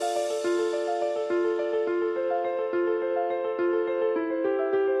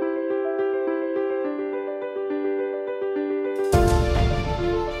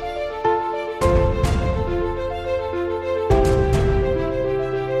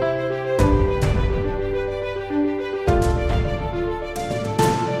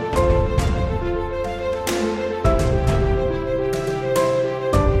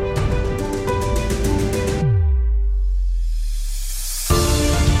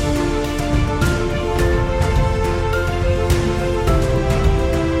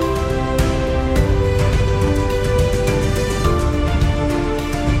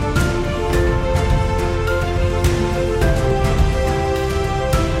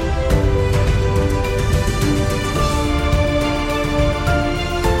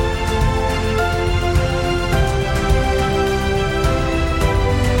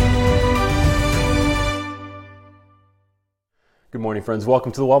morning, friends.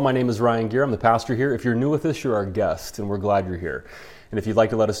 Welcome to the Well. My name is Ryan Gear. I'm the pastor here. If you're new with us, you're our guest, and we're glad you're here. And if you'd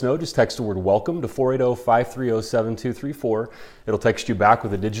like to let us know, just text the word welcome to 480-530-7234. It'll text you back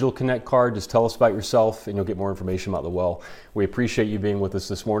with a digital connect card. Just tell us about yourself, and you'll get more information about the Well. We appreciate you being with us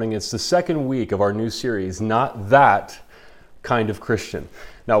this morning. It's the second week of our new series, Not That Kind of Christian.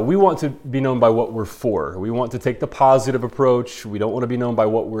 Now, we want to be known by what we're for. We want to take the positive approach. We don't want to be known by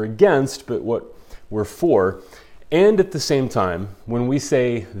what we're against, but what we're for. And at the same time, when we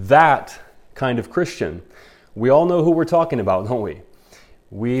say that kind of Christian, we all know who we're talking about, don't we?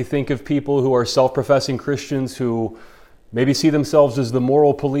 We think of people who are self-professing Christians who maybe see themselves as the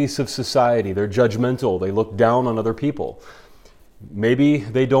moral police of society. They're judgmental. They look down on other people. Maybe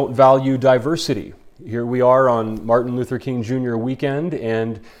they don't value diversity. Here we are on Martin Luther King Jr. weekend,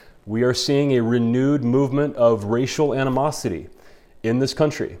 and we are seeing a renewed movement of racial animosity in this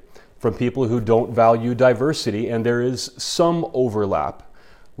country from people who don't value diversity, and there is some overlap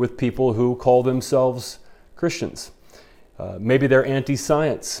with people who call themselves Christians. Maybe they're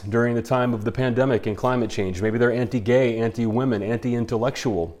anti-science during the time of the pandemic and climate change. Maybe they're anti-gay, anti-women,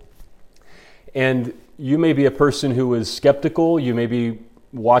 anti-intellectual. And you may be a person who is skeptical. You may be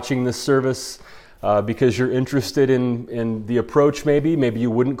watching this service because you're interested in the approach maybe. Maybe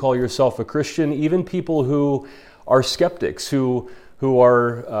you wouldn't call yourself a Christian. Even people who are skeptics, who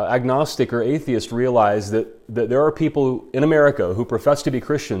are agnostic or atheist, realize that there are people in America who profess to be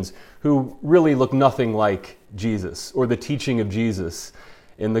Christians who really look nothing like Jesus or the teaching of Jesus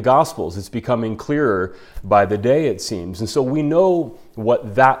in the Gospels. It's becoming clearer by the day, it seems. And so we know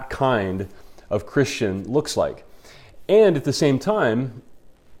what that kind of Christian looks like. And at the same time,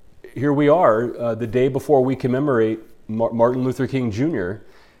 here we are the day before we commemorate Martin Luther King Jr.,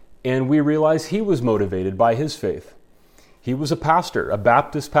 and we realize he was motivated by his faith. He was a pastor, a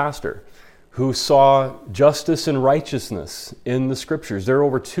Baptist pastor, who saw justice and righteousness in the Scriptures. There are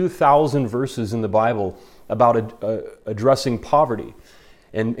over 2,000 verses in the Bible about addressing poverty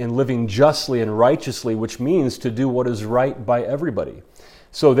and living justly and righteously, which means to do what is right by everybody.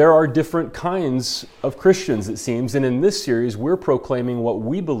 So there are different kinds of Christians, it seems, and in this series, we're proclaiming what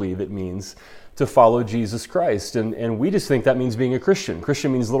we believe it means to follow Jesus Christ. And we just think that means being a Christian.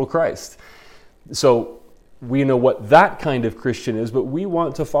 Christian means little Christ. So we know what that kind of Christian is, but we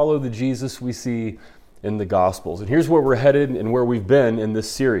want to follow the Jesus we see in the Gospels. And here's where we're headed and where we've been in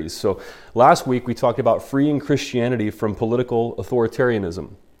this series. So last week we talked about freeing Christianity from political authoritarianism.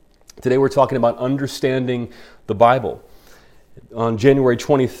 Today we're talking about understanding the Bible. On January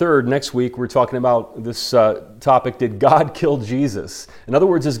 23rd, next week, we're talking about this topic, did God kill Jesus? In other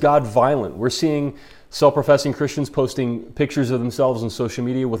words, is God violent? We're seeing self-professing Christians posting pictures of themselves on social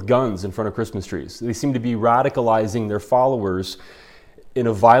media with guns in front of Christmas trees. They seem to be radicalizing their followers in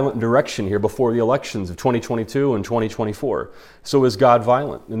a violent direction here before the elections of 2022 and 2024. So is God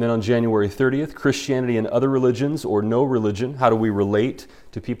violent? And then on January 30th, Christianity and other religions or no religion. How do we relate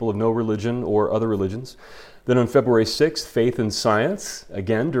to people of no religion or other religions? Then on February 6th, faith and science,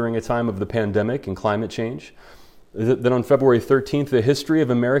 again during a time of the pandemic and climate change. Then on February 13th, the history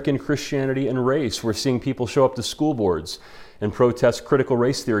of American Christianity and race. We're seeing people show up to school boards and protest critical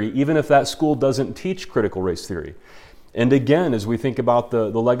race theory, even if that school doesn't teach critical race theory. And again, as we think about the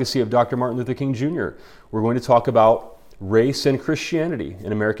legacy of Dr. Martin Luther King Jr., we're going to talk about race and Christianity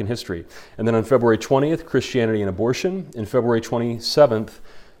in American history. And then on February 20th, Christianity and abortion. And February 27th,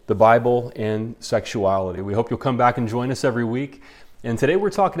 the Bible and sexuality. We hope you'll come back and join us every week. And today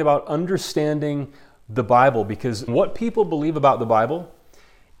we're talking about understanding the Bible, because what people believe about the Bible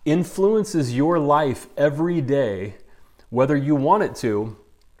influences your life every day, whether you want it to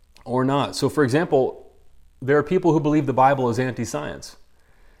or not. So for example, there are people who believe the Bible is anti-science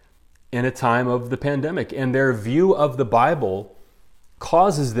in a time of the pandemic, and their view of the Bible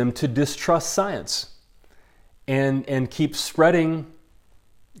causes them to distrust science and keep spreading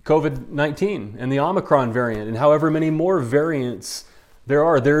COVID-19 and the Omicron variant and however many more variants there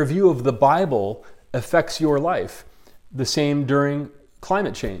are. Their view of the Bible affects your life. The same during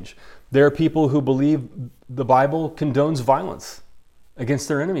climate change. There are people who believe the Bible condones violence against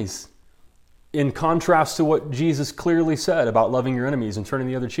their enemies, in contrast to what Jesus clearly said about loving your enemies and turning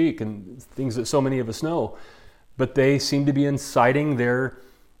the other cheek and things that so many of us know. But they seem to be inciting their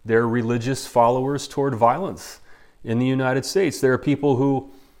religious followers toward violence in the United States. There are people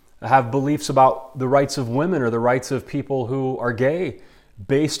who have beliefs about the rights of women or the rights of people who are gay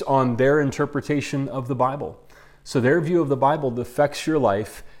based on their interpretation of the Bible. So their view of the Bible affects your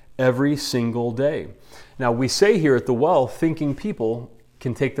life every single day. Now, we say here at the Well, thinking people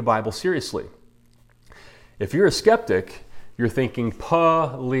can take the Bible seriously. If you're a skeptic, you're thinking,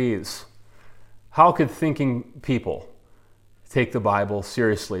 please, how could thinking people take the Bible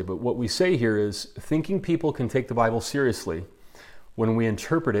seriously. But what we say here is thinking people can take the Bible seriously when we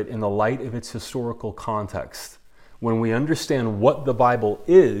interpret it in the light of its historical context. When we understand what the Bible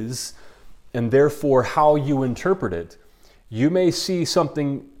is, and therefore how you interpret it, you may see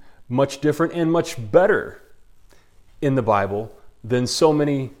something much different and much better in the Bible than so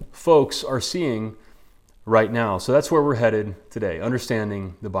many folks are seeing right now. So that's where we're headed today,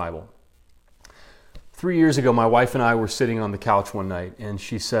 understanding the Bible. 3 years ago, my wife and I were sitting on the couch one night, and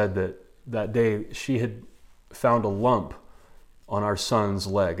she said that day she had found a lump on our son's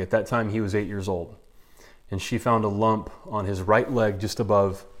leg. At that time, he was 8 years old. And she found a lump on his right leg just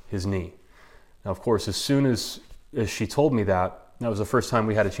above his knee. Now, of course, as soon as she told me that was the first time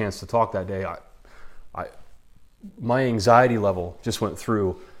we had a chance to talk that day, my anxiety level just went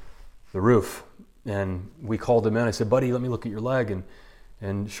through the roof. And we called him in. I said, "Buddy, let me look at your leg."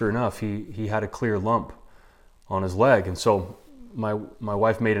 And sure enough, he had a clear lump on his leg. And so my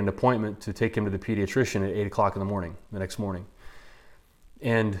wife made an appointment to take him to the pediatrician at 8 o'clock in the morning, the next morning.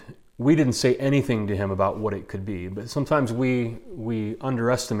 And we didn't say anything to him about what it could be. But sometimes we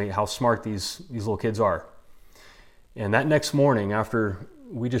underestimate how smart these little kids are. And that next morning, after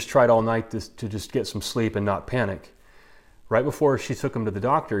we just tried all night to just get some sleep and not panic, right before she took him to the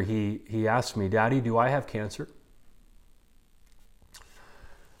doctor, he asked me, "Daddy, do I have cancer?"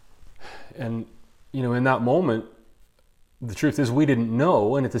 And, in that moment, the truth is we didn't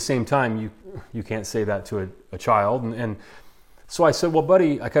know. And at the same time, you can't say that to a child. And so I said, "Well,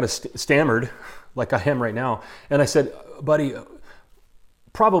 buddy," I kind of stammered like I am right now. And I said, "Buddy,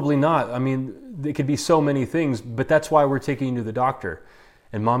 probably not. I mean, there could be so many things, but that's why we're taking you to the doctor.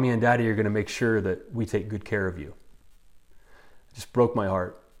 And Mommy and Daddy are going to make sure that we take good care of you." It just broke my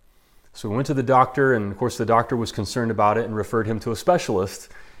heart. So we went to the doctor, and of course the doctor was concerned about it and referred him to a specialist.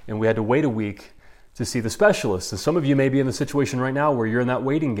 And we had to wait a week to see the specialist. And some of you may be in the situation right now where you're in that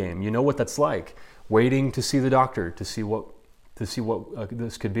waiting game. You know what that's like, waiting to see the doctor, to see what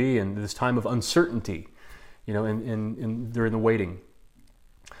this could be, and this time of uncertainty, during the waiting.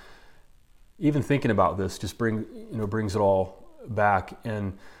 Even thinking about this just brings it all back.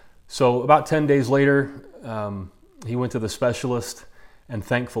 And so about 10 days later, he went to the specialist, and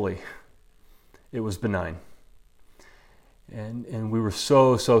thankfully, it was benign. And we were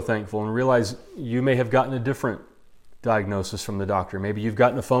so thankful, and realized you may have gotten a different diagnosis from the doctor. Maybe you've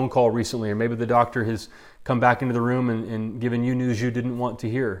gotten a phone call recently, or maybe the doctor has come back into the room and given you news you didn't want to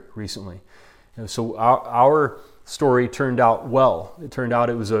hear recently. So our story turned out well. It turned out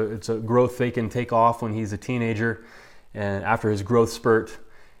it's a growth they can take off when he's a teenager, and after his growth spurt,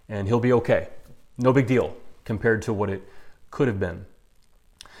 and he'll be okay. No big deal compared to what it could have been.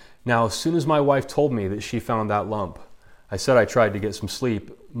 Now, as soon as my wife told me that she found that lump, I said I tried to get some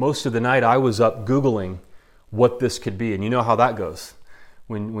sleep. Most of the night I was up Googling what this could be. And you know how that goes.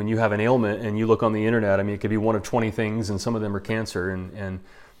 When you have an ailment and you look on the internet, it could be one of 20 things, and some of them are cancer. And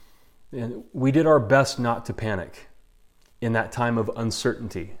we did our best not to panic in that time of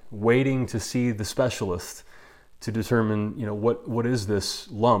uncertainty, waiting to see the specialist to determine, what is this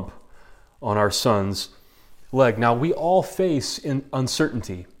lump on our son's leg. Now, we all face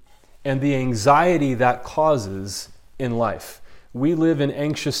uncertainty and the anxiety that causes in life. We live in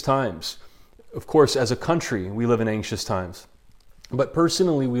anxious times. Of course, as a country, we live in anxious times. But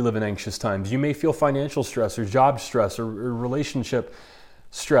personally, we live in anxious times. You may feel financial stress or job stress or relationship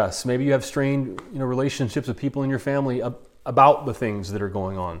stress. Maybe you have strained relationships with people in your family about the things that are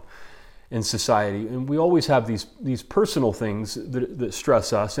going on in society. And we always have these personal things that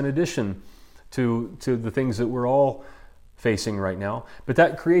stress us in addition to the things that we're all facing right now. But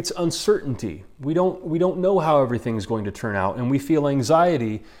that creates uncertainty. We don't know how everything's going to turn out, and we feel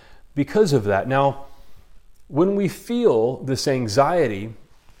anxiety because of that. Now, when we feel this anxiety,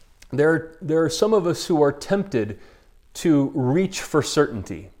 there are some of us who are tempted to reach for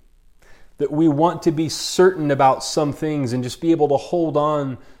certainty, that we want to be certain about some things and just be able to hold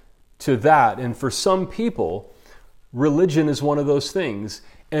on to that. And for some people, religion is one of those things.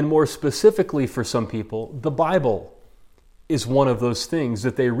 And more specifically for some people, the Bible is one of those things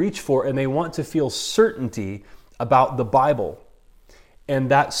that they reach for, and they want to feel certainty about the Bible. And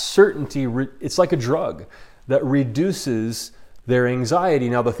that certainty, it's like a drug that reduces their anxiety.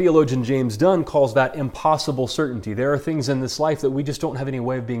 Now, the theologian James Dunn calls that impossible certainty. There are things in this life that we just don't have any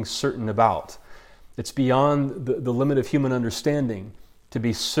way of being certain about. It's beyond the limit of human understanding to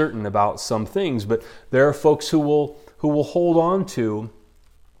be certain about some things. But there are folks who will hold on to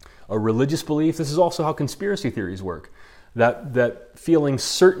a religious belief. This is also how conspiracy theories work. That feeling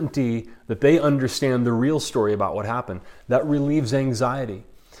certainty that they understand the real story about what happened, that relieves anxiety.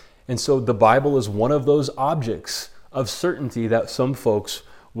 And so the Bible is one of those objects of certainty that some folks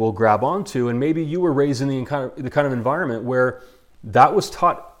will grab onto. And maybe you were raised in the kind of environment where that was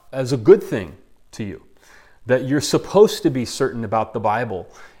taught as a good thing to you, that you're supposed to be certain about the Bible.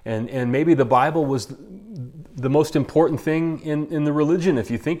 And maybe the Bible was the most important thing in the religion.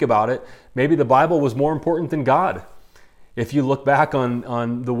 If you think about it, maybe the Bible was more important than God. If you look back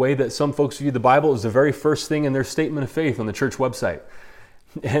on the way that some folks view the Bible, it was the very first thing in their statement of faith on the church website.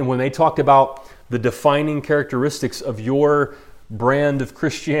 And when they talked about the defining characteristics of your brand of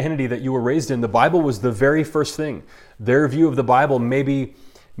Christianity that you were raised in, the Bible was the very first thing. Their view of the Bible maybe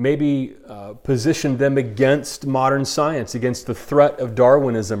positioned them against modern science, against the threat of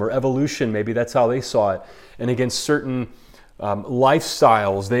Darwinism or evolution. Maybe that's how they saw it, and against certain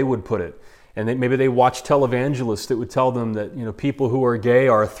lifestyles, they would put it. And maybe they watched televangelists that would tell them that people who are gay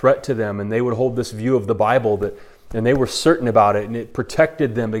are a threat to them, and they would hold this view of the Bible and they were certain about it, and it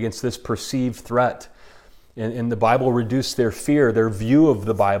protected them against this perceived threat. And the Bible reduced their fear. Their view of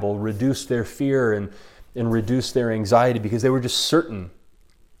the Bible reduced their fear and reduced their anxiety because they were just certain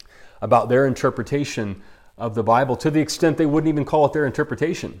about their interpretation of the Bible, to the extent they wouldn't even call it their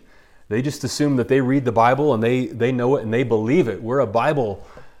interpretation. They just assume that they read the Bible and they know it and they believe it. We're a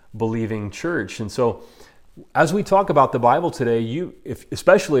Bible-believing church. And so as we talk about the Bible today,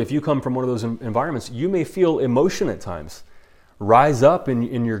 especially if you come from one of those environments, you may feel emotion at times rise up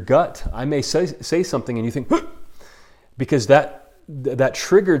in your gut. I may say something and you think, huh! Because that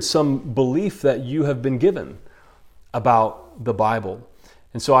triggered some belief that you have been given about the Bible.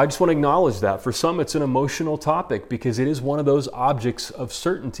 And so I just want to acknowledge that. For some, it's an emotional topic because it is one of those objects of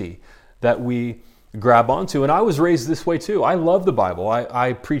certainty that we grab onto. And I was raised this way too. I love the Bible.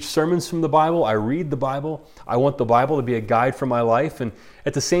 I preach sermons from the Bible. I read the Bible. I want the Bible to be a guide for my life. And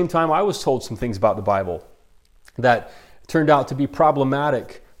at the same time, I was told some things about the Bible that turned out to be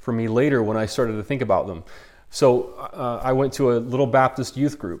problematic for me later when I started to think about them. So I went to a little Baptist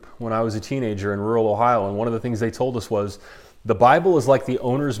youth group when I was a teenager in rural Ohio. And one of the things they told us was, the Bible is like the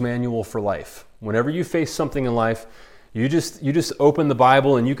owner's manual for life. Whenever you face something in life, you just open the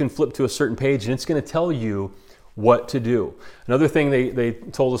Bible and you can flip to a certain page and it's going to tell you what to do. Another thing they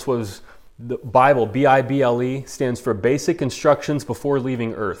told us was the Bible, Bible, stands for Basic Instructions Before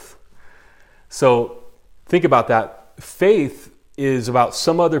Leaving Earth. So think about that. Faith is about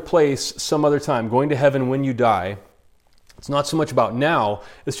some other place, some other time, going to heaven when you die. It's not so much about now,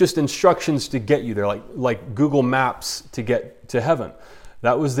 it's just instructions to get you there, like Google Maps to get to heaven.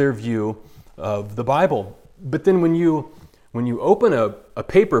 That was their view of the Bible. But then when you open a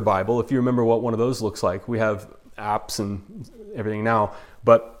paper Bible, if you remember what one of those looks like, we have apps and everything now,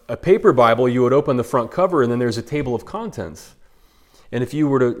 but a paper Bible, you would open the front cover and then there's a table of contents. And if you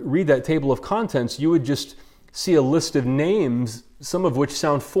were to read that table of contents, you would just see a list of names, some of which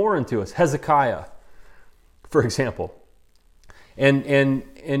sound foreign to us. Hezekiah, for example. And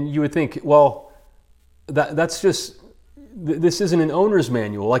you would think, well, that's just, this isn't an owner's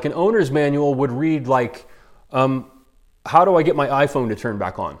manual. Like an owner's manual would read like, how do I get my iPhone to turn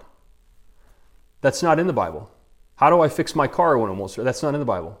back on? That's not in the Bible. How do I fix my car when it won't start? That's not in the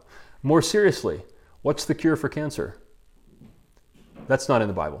Bible. More seriously, what's the cure for cancer? That's not in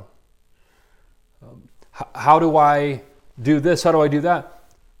the Bible. How do I do this? How do I do that?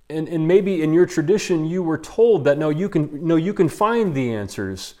 And maybe in your tradition, you were told that you can find the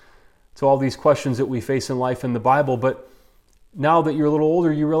answers to all these questions that we face in life in the Bible. But now that you're a little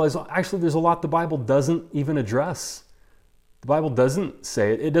older, you realize actually there's a lot the Bible doesn't even address. The Bible doesn't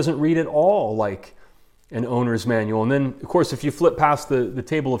say it. It doesn't read at all like an owner's manual. And then, of course, if you flip past the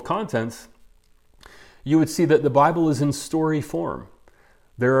table of contents, you would see that the Bible is in story form.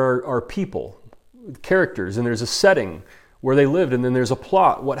 There are people, characters, and there's a setting where they lived, and then there's a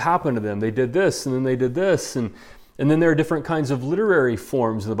plot, what happened to them. They did this, and then they did this, and then there are different kinds of literary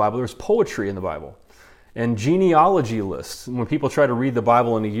forms in the Bible. There's poetry in the Bible, and genealogy lists. And when people try to read the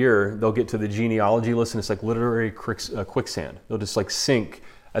Bible in a year, they'll get to the genealogy list, and it's like literary quicksand. They'll just like sink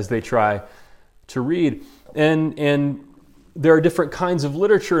as they try to read. And there are different kinds of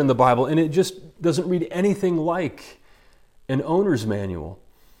literature in the Bible, and it just doesn't read anything like an owner's manual.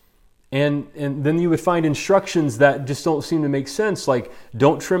 And then you would find instructions that just don't seem to make sense, like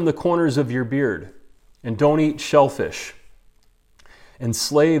don't trim the corners of your beard, and don't eat shellfish, and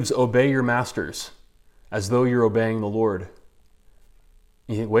slaves obey your masters as though you're obeying the Lord.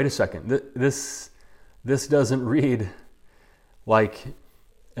 You think, wait a second, this doesn't read like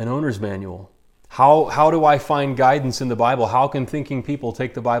an owner's manual. How do I find guidance in the Bible? How can thinking people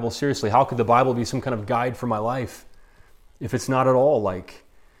take the Bible seriously? How could the Bible be some kind of guide for my life if it's not at all like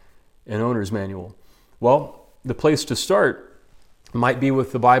an owner's manual? Well, the place to start might be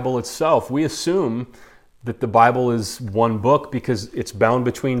with the Bible itself. We assume that the Bible is one book because it's bound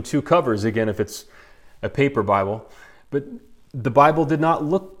between two covers, again, if it's a paper Bible. But the Bible did not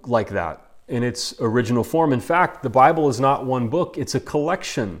look like that in its original form. In fact, the Bible is not one book. It's a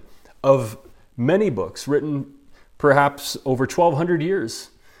collection of many books written perhaps over 1,200 years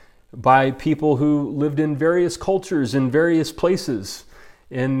by people who lived in various cultures in various places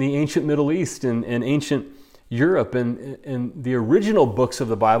in the ancient Middle East and ancient Europe. And the original books of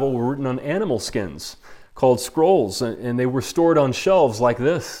the Bible were written on animal skins called scrolls, and they were stored on shelves like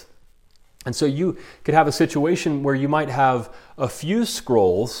this. And so you could have a situation where you might have a few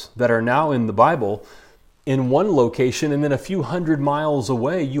scrolls that are now in the Bible in one location, and then a few hundred miles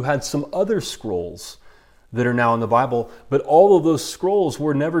away you had some other scrolls that are now in the Bible, but all of those scrolls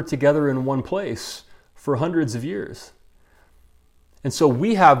were never together in one place for hundreds of years. And so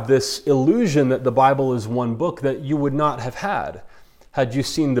we have this illusion that the Bible is one book that you would not have had you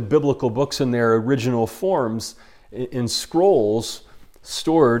seen the biblical books in their original forms in scrolls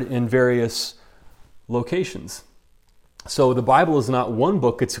stored in various locations. So the Bible is not one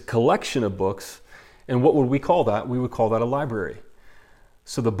book, it's a collection of books. And what would we call that? We would call that a library.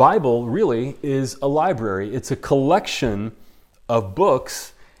 So the Bible really is a library. It's a collection of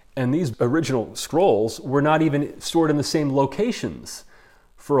books, and these original scrolls were not even stored in the same locations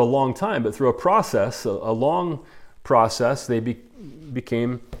for a long time, but through a process, a long process, they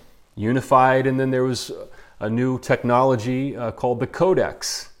became unified, and then there was a new technology called the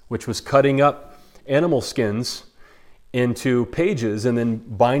codex, which was cutting up animal skins into pages and then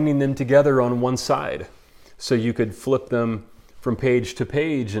binding them together on one side so you could flip them from page to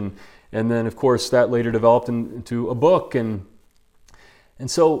page, and then of course that later developed into a book, and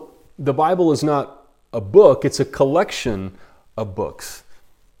so the Bible is not a book, it's a collection of books,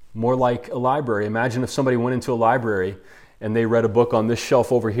 more like a library. Imagine if somebody went into a library and they read a book on this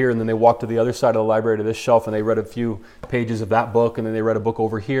shelf over here, and then they walked to the other side of the library to this shelf and they read a few pages of that book, and then they read a book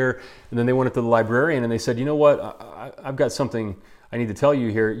over here, and then they went to the librarian and they said, you know what, I've got something I need to tell you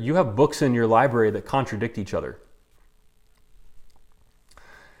here. You have books in your library that contradict each other.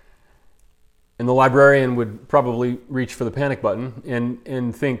 And the librarian would probably reach for the panic button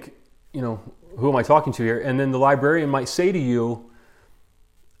and think, you know, who am I talking to here? And then the librarian might say to you,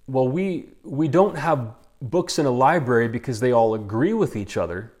 well, we don't have books in a library because they all agree with each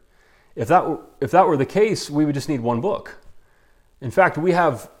other. If that were the case, we would just need one book. In fact, we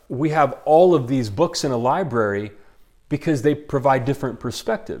have all of these books in a library because they provide different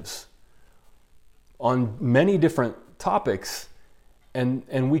perspectives on many different topics.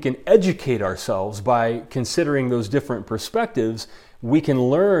 And we can educate ourselves by considering those different perspectives. We can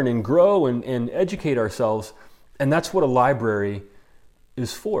learn and grow and educate ourselves. And that's what a library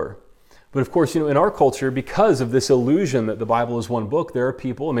is for. But of course, you know, in our culture, because of this illusion that the Bible is one book, there are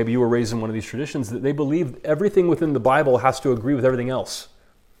people, and maybe you were raised in one of these traditions, that they believe everything within the Bible has to agree with everything else.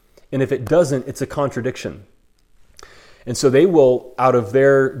 And if it doesn't, it's a contradiction. And so they will, out of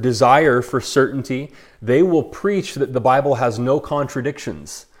their desire for certainty, they will preach that the Bible has no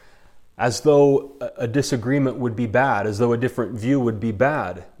contradictions, as though a disagreement would be bad, as though a different view would be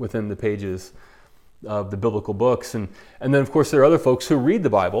bad within the pages of the biblical books. And then, of course, there are other folks who read the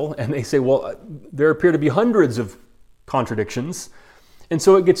Bible, and they say, well, there appear to be hundreds of contradictions. And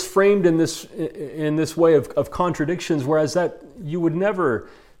so it gets framed in this way of contradictions, whereas that you would never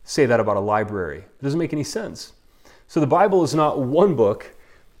say that about a library. It doesn't make any sense. So the Bible is not one book,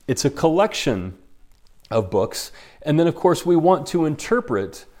 it's a collection of books. And then, of course, we want to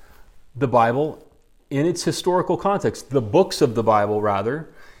interpret the Bible in its historical context, the books of the Bible,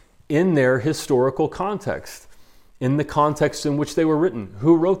 rather, in their historical context, in the context in which they were written,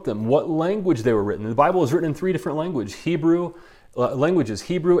 who wrote them, what language they were written. The Bible is written in 3 different languages,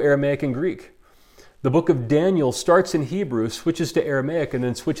 Hebrew, Aramaic, and Greek. The book of Daniel starts in Hebrew, switches to Aramaic, and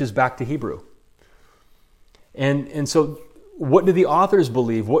then switches back to Hebrew. And so what did the authors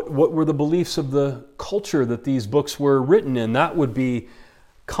believe? What were the beliefs of the culture that these books were written in? That would be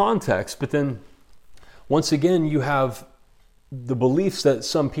context. But then, once again, you have the beliefs that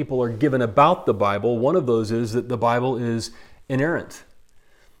some people are given about the Bible. One of those is that the Bible is inerrant.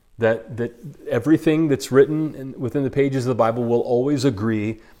 That everything that's written within the pages of the Bible will always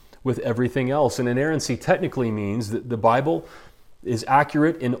agree with everything else. And inerrancy technically means that the Bible is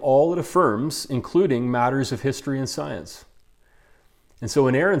accurate in all it affirms, including matters of history and science. And so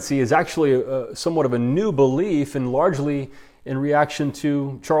inerrancy is actually somewhat of a new belief, and largely in reaction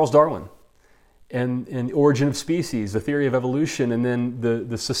to Charles Darwin and the origin of species, the theory of evolution, and then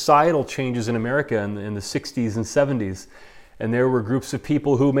the societal changes in America in the 60s and 70s. And there were groups of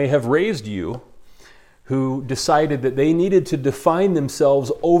people who may have raised you who decided that they needed to define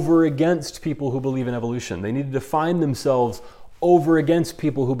themselves over against people who believe in evolution. They needed to define themselves over against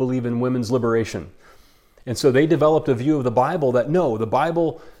people who believe in women's liberation. And so they developed a view of the Bible that, no, the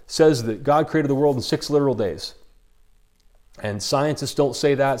Bible says that God created the world in 6 literal days. And scientists don't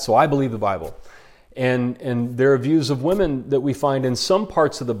say that, so I believe the Bible. And there are views of women that we find in some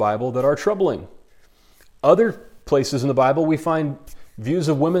parts of the Bible that are troubling. Other places in the Bible we find views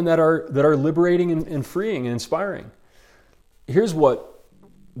of women that are liberating and freeing and inspiring. Here's what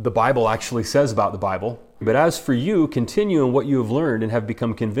the Bible actually says about the Bible. But as for you, continue in what you have learned and have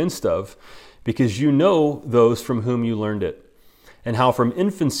become convinced of, because you know those from whom you learned it, and how from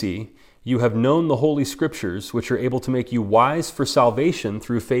infancy you have known the Holy Scriptures, which are able to make you wise for salvation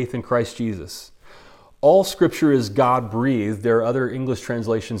through faith in Christ Jesus. All Scripture is God-breathed. There are other English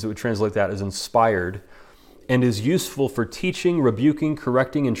translations that would translate that as inspired, and is useful for teaching, rebuking,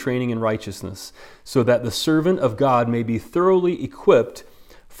 correcting, and training in righteousness, so that the servant of God may be thoroughly equipped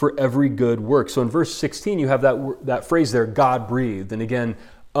for every good work. So in verse 16, you have that phrase there, God-breathed. And again,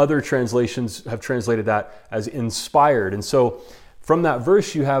 other translations have translated that as inspired. And so from that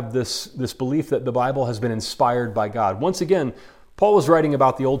verse, you have this belief that the Bible has been inspired by God. Once again, Paul was writing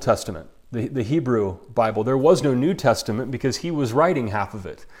about the Old Testament, the Hebrew Bible. There was no New Testament because he was writing half of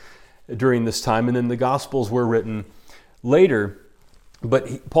it during this time, and then the Gospels were written later.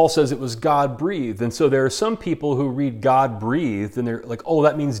 But Paul says it was God-breathed. And so there are some people who read God-breathed and they're like, oh,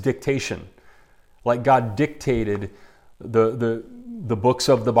 that means dictation. Like God dictated the books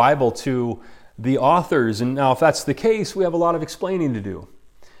of the Bible to the authors. And now if that's the case, we have a lot of explaining to do.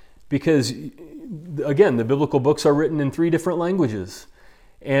 Because, again, the biblical books are written in 3 different languages.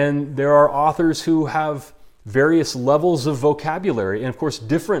 And there are authors who have various levels of vocabulary, and of course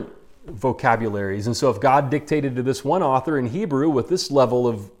different vocabularies. And so if God dictated to this one author in Hebrew with this level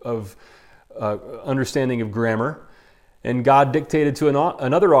of understanding of grammar, and God dictated to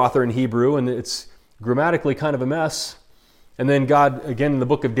another author in Hebrew, and it's grammatically kind of a mess, and then God, again in the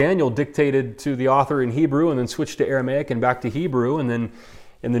book of Daniel, dictated to the author in Hebrew and then switched to Aramaic and back to Hebrew, and then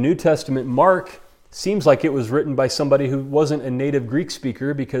in the New Testament, Mark seems like it was written by somebody who wasn't a native Greek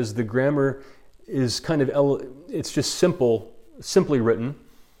speaker, because the grammar is kind of, it's just simply written.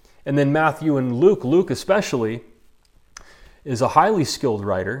 And then Matthew and Luke especially, is a highly skilled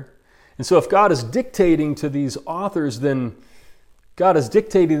writer. And so if God is dictating to these authors, then God is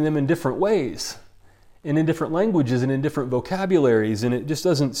dictating them in different ways, and in different languages, and in different vocabularies, and it just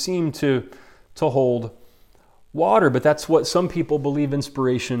doesn't seem to hold water. But that's what some people believe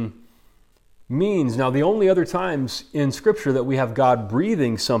inspiration means. Now, the only other times in Scripture that we have God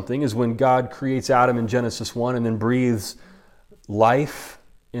breathing something is when God creates Adam in Genesis 1 and then breathes life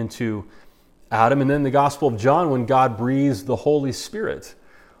into Adam. And then the Gospel of John, when God breathes the Holy Spirit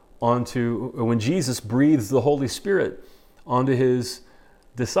when Jesus breathes the Holy Spirit onto his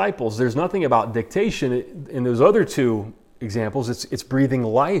disciples. There's nothing about dictation in those other 2 examples. It's breathing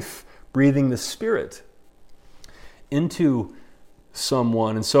life, breathing the Spirit into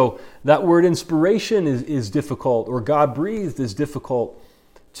someone. And so that word inspiration is difficult, or God-breathed is difficult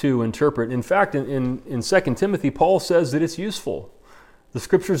to interpret. In fact, in 2 Timothy, Paul says that it's useful. The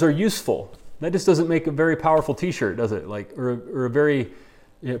Scriptures are useful. That just doesn't make a very powerful t-shirt, does it? Or a very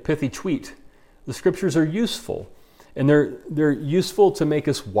pithy tweet. The Scriptures are useful. And they're useful to make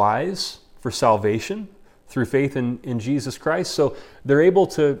us wise for salvation through faith in Jesus Christ. So they're able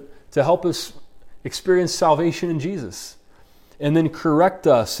to help us experience salvation in Jesus, and then correct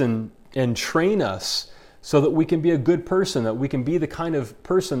us and train us so that we can be a good person, that we can be the kind of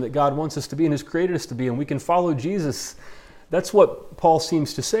person that God wants us to be and has created us to be, and we can follow Jesus. That's what Paul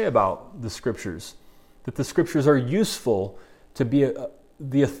seems to say about the Scriptures, that the Scriptures are useful to be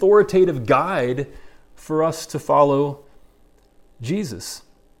the authoritative guide for us to follow Jesus.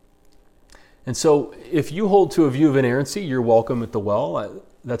 And so if you hold to a view of inerrancy, you're welcome at the well.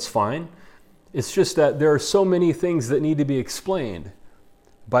 That's fine. It's just that there are so many things that need to be explained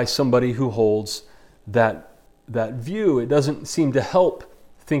by somebody who holds that view. It doesn't seem to help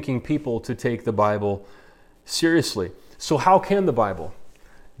thinking people to take the Bible seriously. So how can the Bible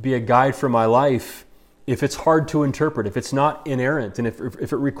be a guide for my life if it's hard to interpret, if it's not inerrant, and if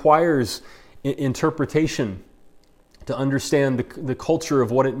it requires interpretation to understand the culture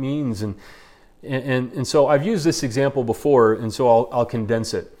of what it means? And so I've used this example before, and so I'll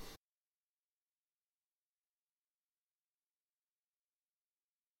condense it.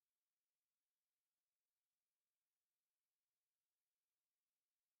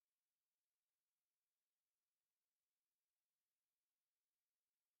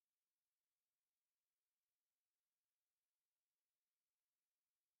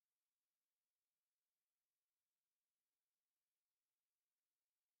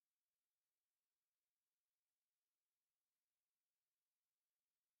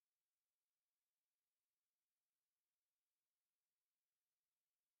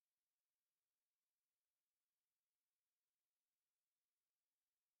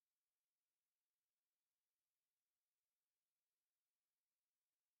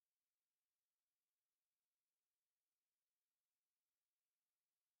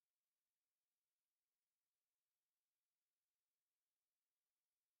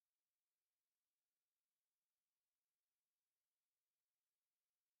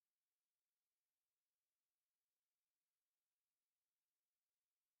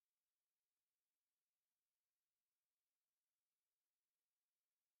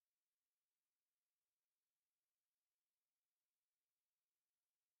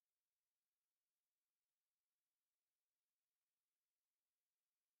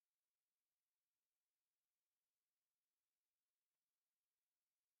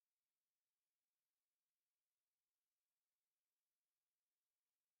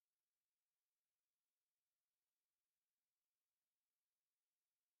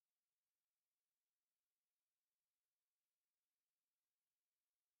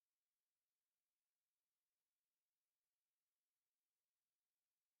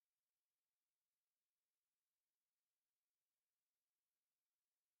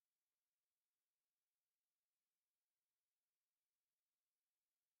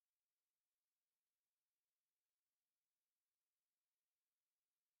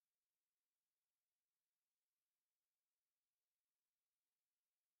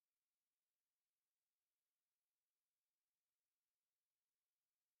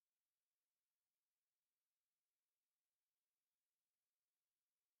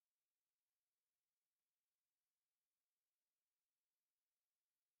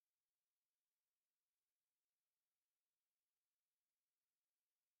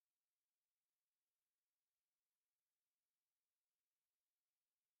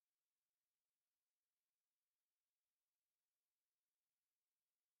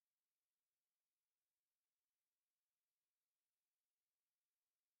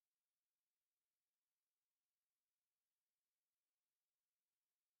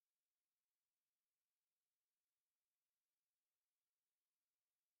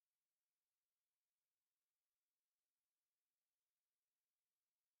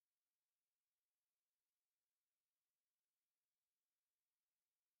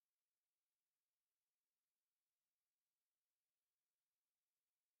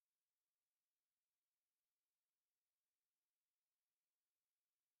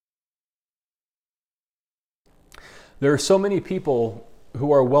 There are so many people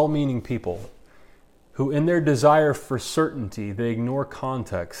who are well-meaning people who, in their desire for certainty, they ignore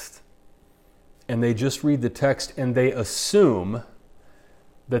context and they just read the text and they assume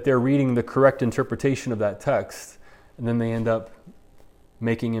that they're reading the correct interpretation of that text, and then they end up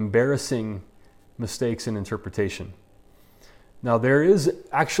making embarrassing mistakes in interpretation. Now, there is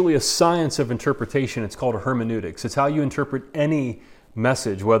actually a science of interpretation. It's called hermeneutics. It's how you interpret any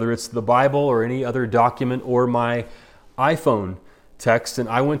message, whether it's the Bible or any other document or my iPhone text. And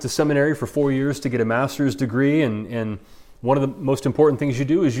I went to seminary for 4 years to get a master's degree, and one of the most important things you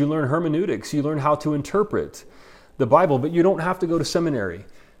do is you learn hermeneutics. You learn how to interpret the Bible, but you don't have to go to seminary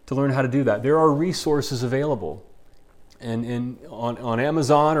to learn how to do that. There are resources available and on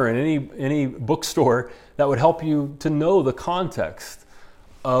Amazon or in any bookstore that would help you to know the context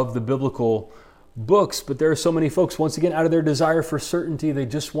of the biblical books. But there are so many folks, once again, out of their desire for certainty, they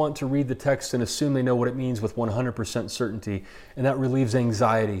just want to read the text and assume they know what it means with 100% certainty. And that relieves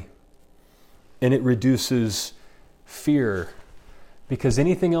anxiety. And it reduces fear. Because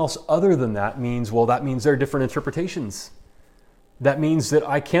anything else other than that means, well, that means there are different interpretations. That means that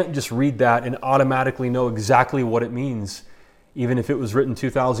I can't just read that and automatically know exactly what it means, even if it was written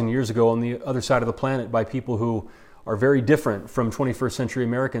 2,000 years ago on the other side of the planet by people who are very different from 21st century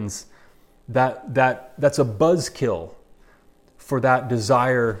Americans. That's a buzzkill for that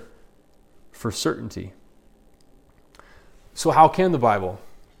desire for certainty. So how can the Bible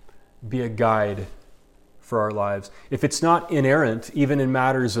be a guide for our lives? If it's not inerrant, even in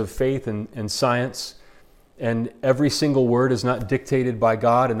matters of faith and science, and every single word is not dictated by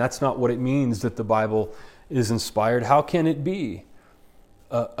God, and that's not what it means that the Bible is inspired, how can it be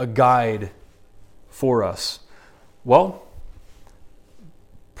a guide for us? Well,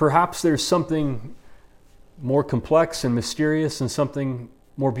 perhaps there's something more complex and mysterious and something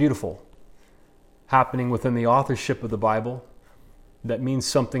more beautiful happening within the authorship of the Bible that means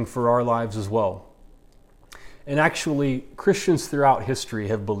something for our lives as well. And actually, Christians throughout history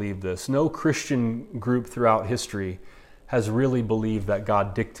have believed this. No Christian group throughout history has really believed that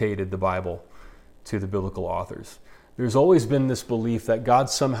God dictated the Bible to the biblical authors. There's always been this belief that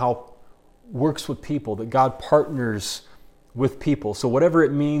God somehow works with people, that God partners with people. So whatever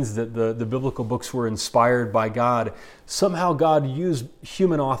it means that the biblical books were inspired by God, somehow God used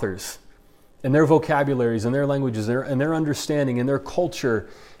human authors and their vocabularies and their languages and their understanding and their culture,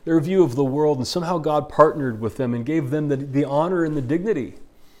 their view of the world, and somehow God partnered with them and gave them the honor and the dignity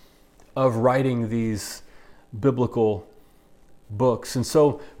of writing these biblical books. And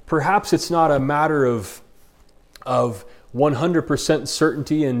so perhaps it's not a matter of 100%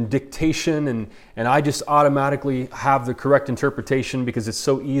 certainty and dictation and I just automatically have the correct interpretation because it's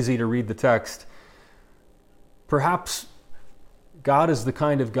so easy to read the text. Perhaps God is the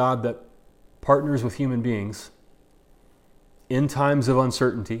kind of God that partners with human beings in times of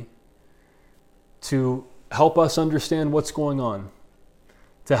uncertainty to help us understand what's going on,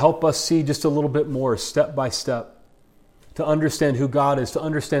 to help us see just a little bit more step by step, to understand who God is, to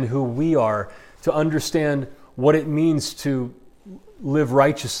understand who we are, to understand what it means to live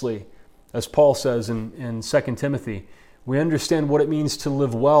righteously, as Paul says in 2 Timothy. We understand what it means to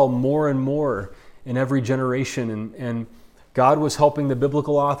live well more and more in every generation. And God was helping the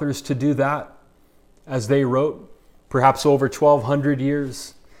biblical authors to do that as they wrote, perhaps over 1,200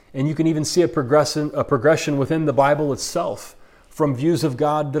 years. And you can even see a progression within the Bible itself, from views of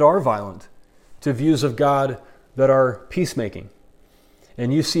God that are violent to views of God that are peacemaking.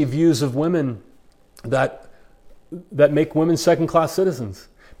 And you see views of women that make women second-class citizens.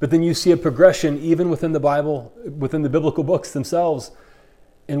 But then you see a progression even within the Bible, within the biblical books themselves,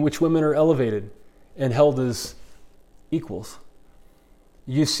 in which women are elevated and held as equals.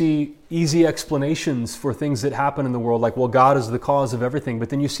 You see easy explanations for things that happen in the world, like, well, God is the cause of everything. But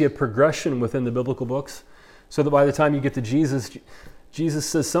then you see a progression within the biblical books, so that by the time you get to Jesus, Jesus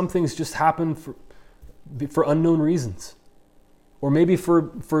says some things just happen for unknown reasons, or maybe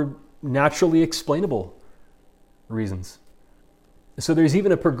for naturally explainable reasons. So there's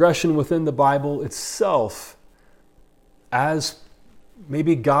even a progression within the Bible itself, as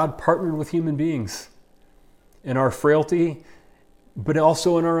maybe God partnered with human beings in our frailty, but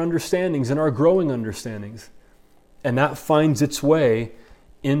also in our understandings, in our growing understandings. And that finds its way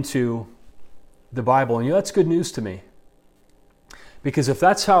into the Bible. And that's good news to me. Because if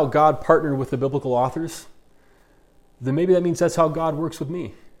that's how God partnered with the biblical authors, then maybe that means that's how God works with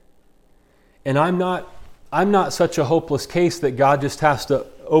me. And I'm not such a hopeless case that God just has to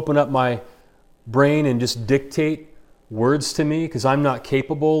open up my brain and just dictate words to me, because I'm not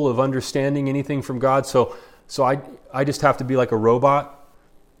capable of understanding anything from God. So I just have to be like a robot,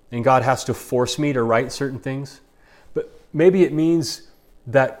 and God has to force me to write certain things. Maybe it means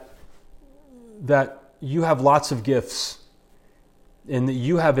that you have lots of gifts and that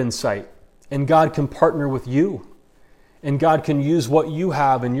you have insight, and God can partner with you, and God can use what you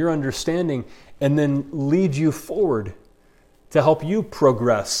have and your understanding and then lead you forward to help you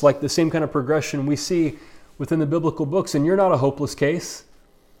progress, like the same kind of progression we see within the biblical books. And you're not a hopeless case.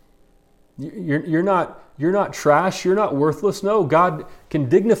 You're not trash. You're not worthless. No, God can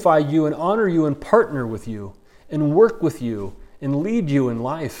dignify you and honor you and partner with you and work with you and lead you in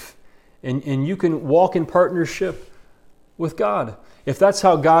life. And you can walk in partnership with God. If that's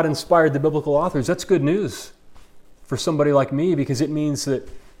how God inspired the biblical authors, that's good news for somebody like me, because it means that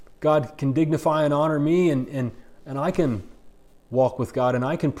God can dignify and honor me, and I can walk with God, and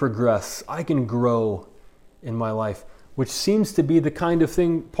I can progress. I can grow in my life, which seems to be the kind of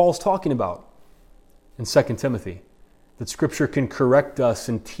thing Paul's talking about in 2 Timothy, that Scripture can correct us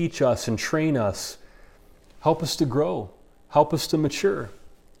and teach us and train us, help us to grow, help us to mature,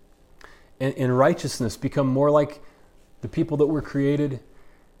 and in righteousness become more like the people that we're created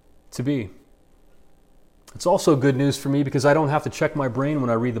to be. It's also good news for me because I don't have to check my brain when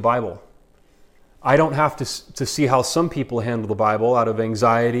I read the Bible. I don't have to see how some people handle the Bible out of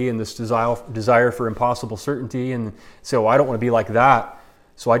anxiety and this desire for impossible certainty and say, oh, I don't want to be like that,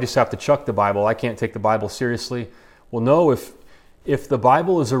 so I just have to chuck the Bible. I can't take the Bible seriously. Well, no, if the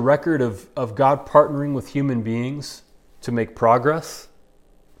Bible is a record of God partnering with human beings to make progress,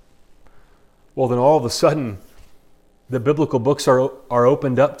 well, then all of a sudden, the biblical books are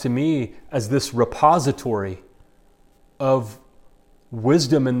opened up to me as this repository of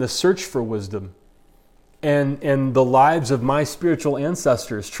wisdom and the search for wisdom, and the lives of my spiritual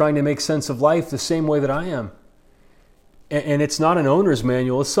ancestors trying to make sense of life the same way that I am. And it's not an owner's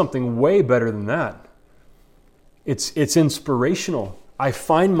manual, it's something way better than that. It's inspirational. I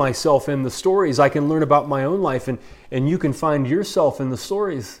find myself in the stories. I can learn about my own life, and you can find yourself in the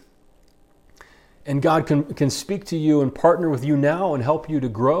stories. And God can speak to you and partner with you now and help you to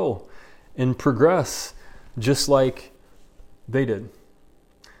grow and progress just like they did.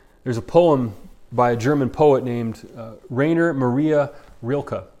 There's a poem by a German poet named Rainer Maria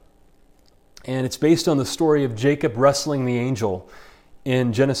Rilke. And it's based on the story of Jacob wrestling the angel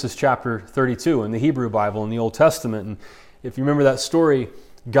in Genesis chapter 32 in the Hebrew Bible in the Old Testament. And if you remember that story,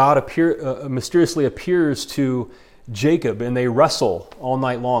 God mysteriously appears to Jacob, and they wrestle all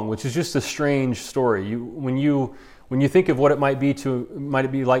night long, which is just a strange story. When you think of what it might be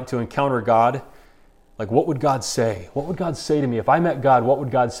like to encounter God, like what would God say? What would God say to me? If I met God, what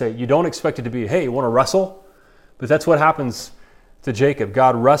would God say? You don't expect it to be, hey, you want to wrestle? But that's what happens to Jacob.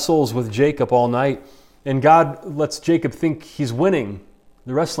 God wrestles with Jacob all night, and God lets Jacob think he's winning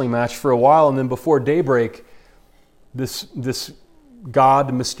the wrestling match for a while, and then before daybreak, this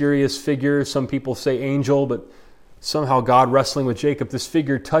God, mysterious figure, some people say angel, but somehow God wrestling with Jacob, this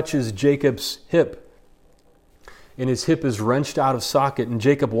figure touches Jacob's hip, and his hip is wrenched out of socket, and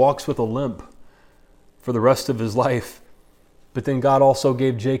Jacob walks with a limp for the rest of his life. But then God also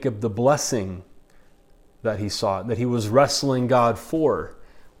gave Jacob the blessing that he sought, that he was wrestling God for,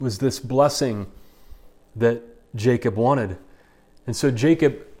 was this blessing that Jacob wanted. And so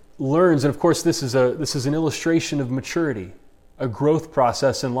Jacob learns, and of course this is an illustration of maturity, a growth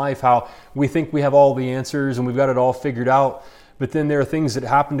process in life, how we think we have all the answers and we've got it all figured out, but then there are things that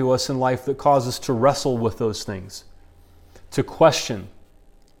happen to us in life that cause us to wrestle with those things, to question.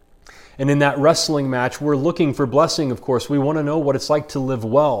 And in that wrestling match, we're looking for blessing, of course. We want to know what it's like to live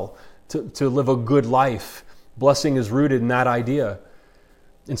well, to live a good life. Blessing is rooted in that idea.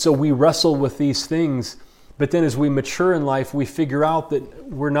 And so we wrestle with these things, but then as we mature in life, we figure out that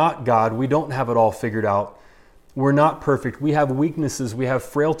we're not God. We don't have it all figured out. We're not perfect. We have weaknesses. We have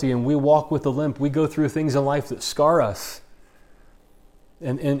frailty, and we walk with a limp. We go through things in life that scar us,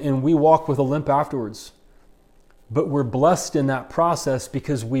 and we walk with a limp afterwards. But we're blessed in that process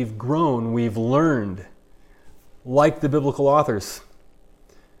because we've grown, we've learned, like the biblical authors.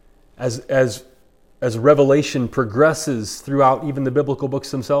 As revelation progresses throughout even the biblical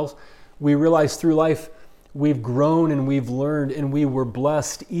books themselves, we realize through life we've grown and we've learned, and we were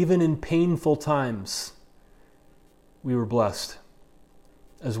blessed even in painful times. We were blessed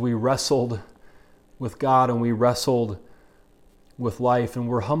as we wrestled with God and we wrestled with life, and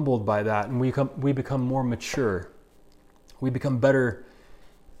we're humbled by that, and we become more mature. We become better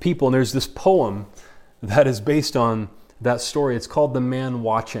people. And there's this poem that is based on that story. It's called The Man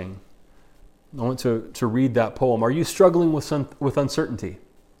Watching. I want to read that poem. Are you struggling with uncertainty?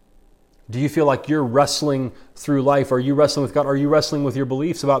 Do you feel like you're wrestling through life? Are you wrestling with God? Are you wrestling with your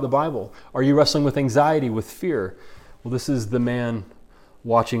beliefs about the Bible? Are you wrestling with anxiety, with fear? Well, this is The Man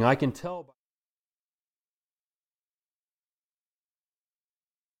Watching. I can tell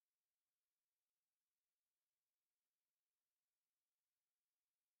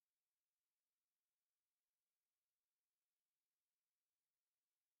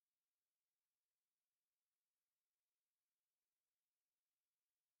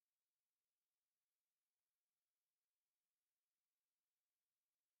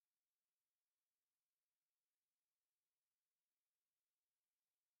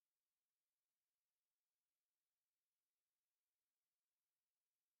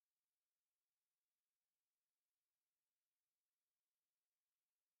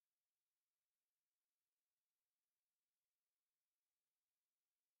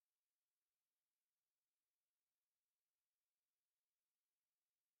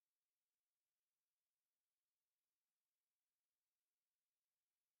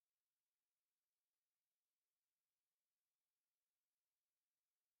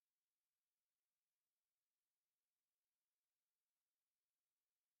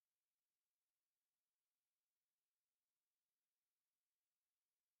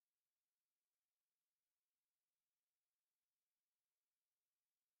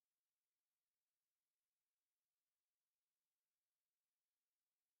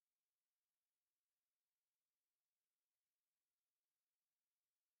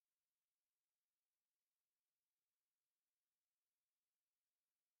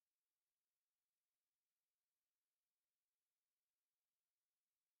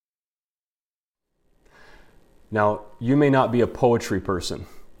Now, you may not be a poetry person,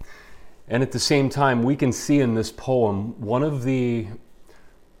 and at the same time, we can see in this poem one of the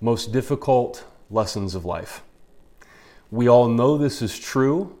most difficult lessons of life. We all know this is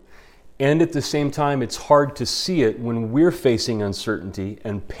true, and at the same time, it's hard to see it when we're facing uncertainty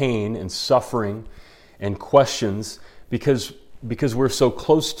and pain and suffering and questions because we're so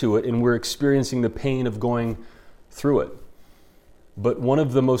close to it and we're experiencing the pain of going through it. But one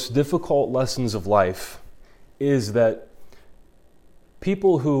of the most difficult lessons of life is that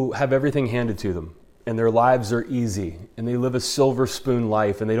people who have everything handed to them and their lives are easy and they live a silver spoon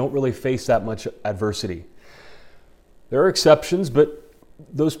life and they don't really face that much adversity. There are exceptions, but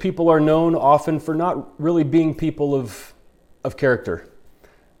those people are known often for not really being people of character,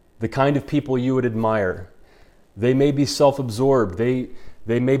 the kind of people you would admire. They may be self-absorbed. They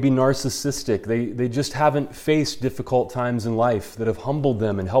may be narcissistic. They just haven't faced difficult times in life that have humbled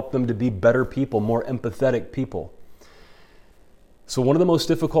them and helped them to be better people, more empathetic people. So one of the most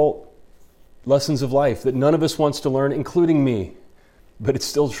difficult lessons of life that none of us wants to learn, including me, but it's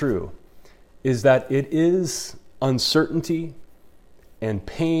still true, is that it is uncertainty and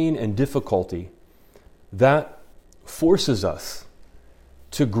pain and difficulty that forces us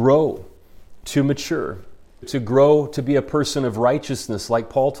to grow, to mature, to grow to be a person of righteousness like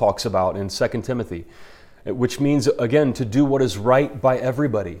Paul talks about in 2 Timothy, which means, again, to do what is right by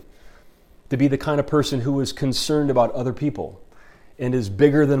everybody, to be the kind of person who is concerned about other people and is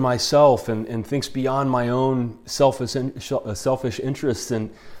bigger than myself and thinks beyond my own selfish interests.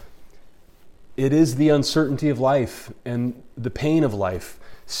 And it is the uncertainty of life and the pain of life,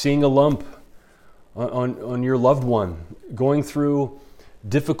 seeing a lump on your loved one, going through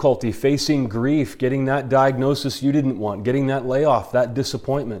difficulty, facing grief, getting that diagnosis you didn't want, getting that layoff, that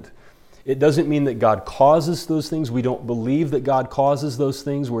disappointment. It doesn't mean that God causes those things. We don't believe that God causes those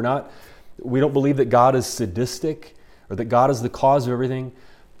things. We don't believe that God is sadistic or that God is the cause of everything.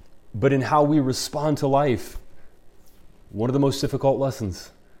 But in how we respond to life, one of the most difficult lessons,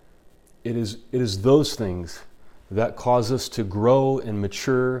 it is those things that cause us to grow and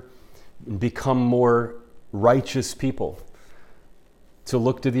mature and become more righteous people, to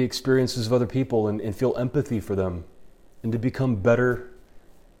look to the experiences of other people and feel empathy for them and to become better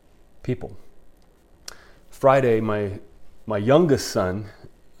people. Friday, my youngest son,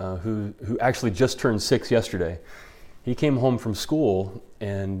 who actually just turned 6 yesterday, he came home from school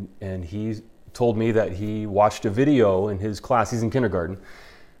and he told me that he watched a video in his class, he's in kindergarten,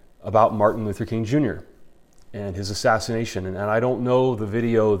 about Martin Luther King Jr. and his assassination. And I don't know the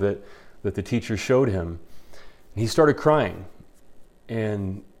video that the teacher showed him. And he started crying.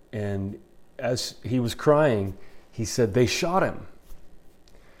 And as he was crying, he said, "They shot him."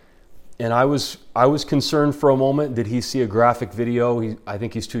 And I was concerned for a moment. Did he see a graphic video? I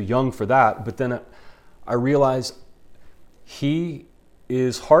think he's too young for that. But then I realized he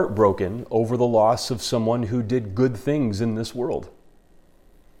is heartbroken over the loss of someone who did good things in this world.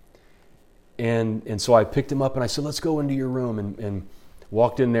 And so I picked him up and I said, "Let's go into your room," and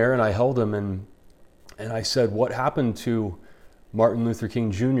walked in there and I held him and I said, "What happened to Martin Luther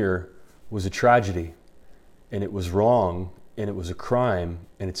King Jr. was a tragedy, and it was wrong, and it was a crime,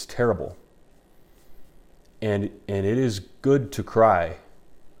 and it's terrible. And it is good to cry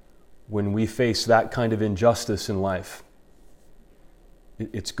when we face that kind of injustice in life.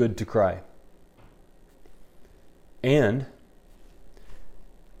 It's good to cry." And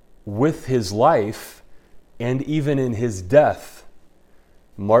with his life, and even in his death,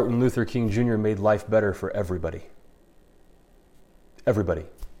 Martin Luther King Jr. made life better for everybody. Everybody.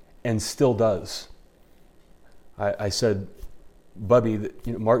 And still does. I said, "Bubby,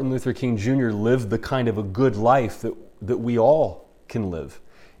 Martin Luther King Jr. lived the kind of a good life that we all can live.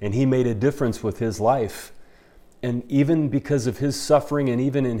 And he made a difference with his life. And even because of his suffering and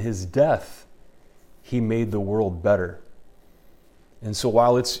even in his death, he made the world better." And so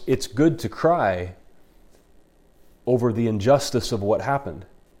while it's good to cry over the injustice of what happened,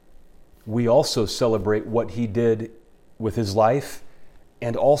 we also celebrate what he did with his life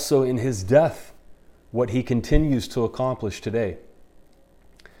and also in his death, what he continues to accomplish today.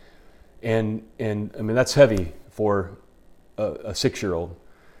 And I mean, that's heavy for a 6-year-old.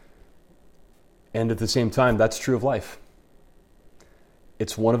 And at the same time, that's true of life.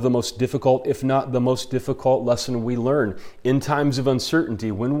 It's one of the most difficult, if not the most difficult lesson we learn in times of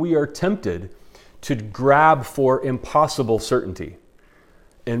uncertainty, when we are tempted to grab for impossible certainty.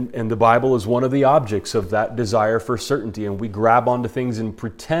 And the Bible is one of the objects of that desire for certainty. And we grab onto things and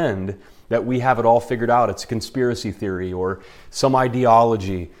pretend that we have it all figured out. It's a conspiracy theory or some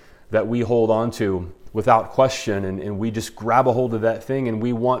ideology that we hold on to without question. And we just grab a hold of that thing and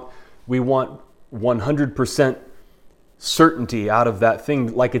we want 100% certainty out of that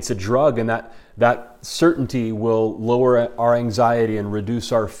thing like it's a drug, and that certainty will lower our anxiety and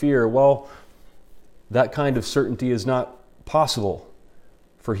reduce our fear. Well, that kind of certainty is not possible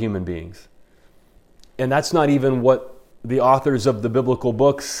for human beings. And that's not even what the authors of the biblical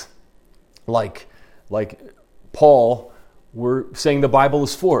books, like Paul, were saying the Bible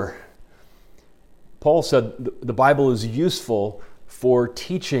is for. Paul said the Bible is useful for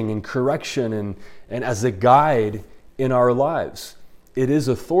teaching and correction and as a guide in our lives. It is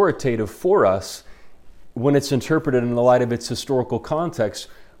authoritative for us when it's interpreted in the light of its historical context,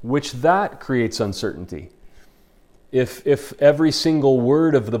 which that creates uncertainty. If every single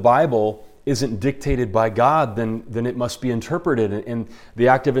word of the Bible isn't dictated by God, then it must be interpreted. And the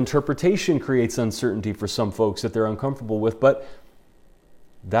act of interpretation creates uncertainty for some folks that they're uncomfortable with, but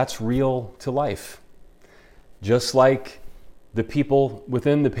that's real to life. Just like the people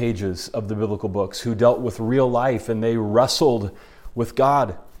within the pages of the biblical books who dealt with real life and they wrestled with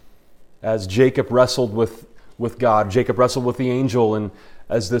God. As Jacob wrestled with God, Jacob wrestled with the angel, and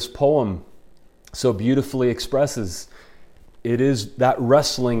as this poem so beautifully expresses, it is that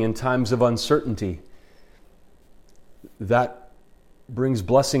wrestling in times of uncertainty that brings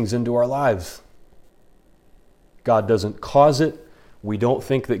blessings into our lives. God doesn't cause it. We don't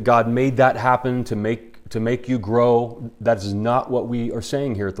think that God made that happen to make you grow. That is not what we are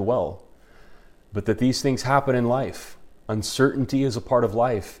saying here at the Well. But that these things happen in life. Uncertainty is a part of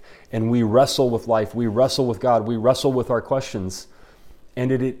life. And we wrestle with life. We wrestle with God. We wrestle with our questions.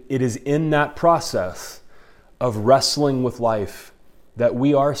 And it is in that process of wrestling with life that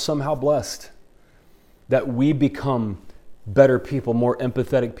we are somehow blessed. That we become better people, more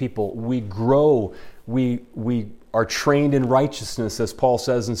empathetic people. We grow. We are trained in righteousness, as Paul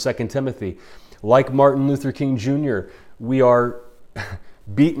says in 2 Timothy. Like Martin Luther King Jr., we are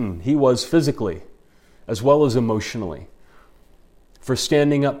beaten. He was physically as well as emotionally for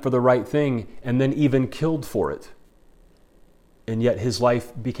standing up for the right thing and then even killed for it. And yet his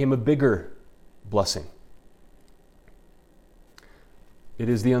life became a bigger blessing. It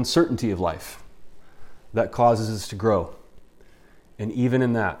is the uncertainty of life that causes us to grow. And even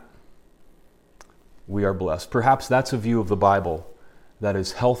in that, we are blessed. Perhaps that's a view of the Bible that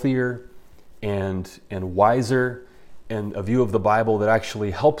is healthier and wiser, and a view of the Bible that actually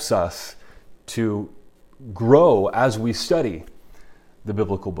helps us to grow as we study the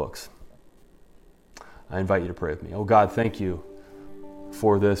biblical books. I invite you to pray with me. Oh God, thank you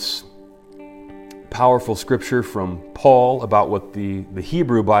for this powerful scripture from Paul about what the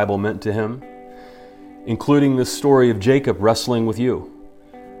Hebrew Bible meant to him, including this story of Jacob wrestling with you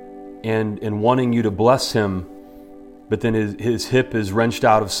and wanting you to bless him, but then his hip is wrenched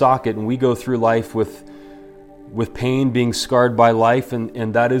out of socket, and we go through life with pain, being scarred by life,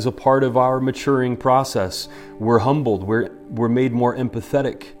 and that is a part of our maturing process. We're humbled. We're made more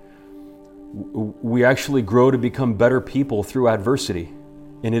empathetic. We actually grow to become better people through adversity,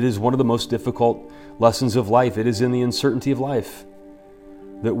 and it is one of the most difficult lessons of life. It is in the uncertainty of life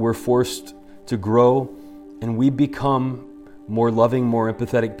that we're forced to grow, and we become more loving, more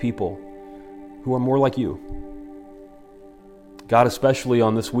empathetic people who are more like you. God, especially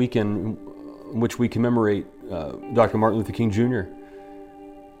on this weekend in which we commemorate Dr. Martin Luther King Jr.,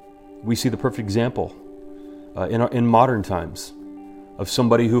 we see the perfect example in modern times of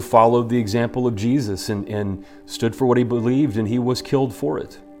somebody who followed the example of Jesus and stood for what he believed, and he was killed for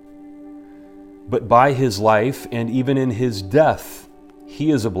it. But by his life and even in his death,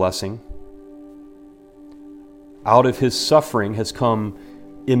 he is a blessing. Out of his suffering has come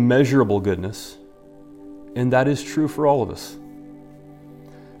immeasurable goodness, and that is true for all of us.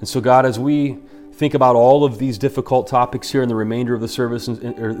 And so, God, as we think about all of these difficult topics here in the remainder of the service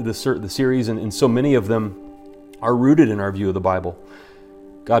or the series, and so many of them are rooted in our view of the Bible,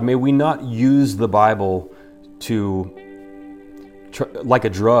 God, may we not use the Bible like a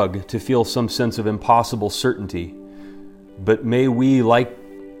drug to feel some sense of impossible certainty, but may we, like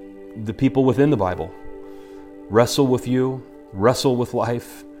the people within the Bible, wrestle with you, wrestle with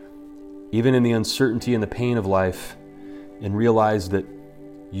life, even in the uncertainty and the pain of life, and realize that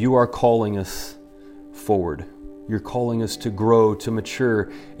you are calling us forward. You're calling us to grow, to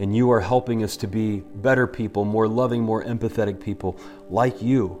mature, and you are helping us to be better people, more loving, more empathetic people like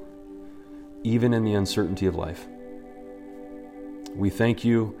you, even in the uncertainty of life. We thank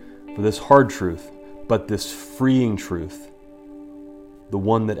you for this hard truth, but this freeing truth, the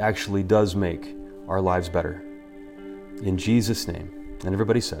one that actually does make our lives better. In Jesus' name. And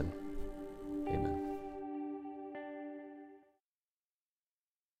everybody said,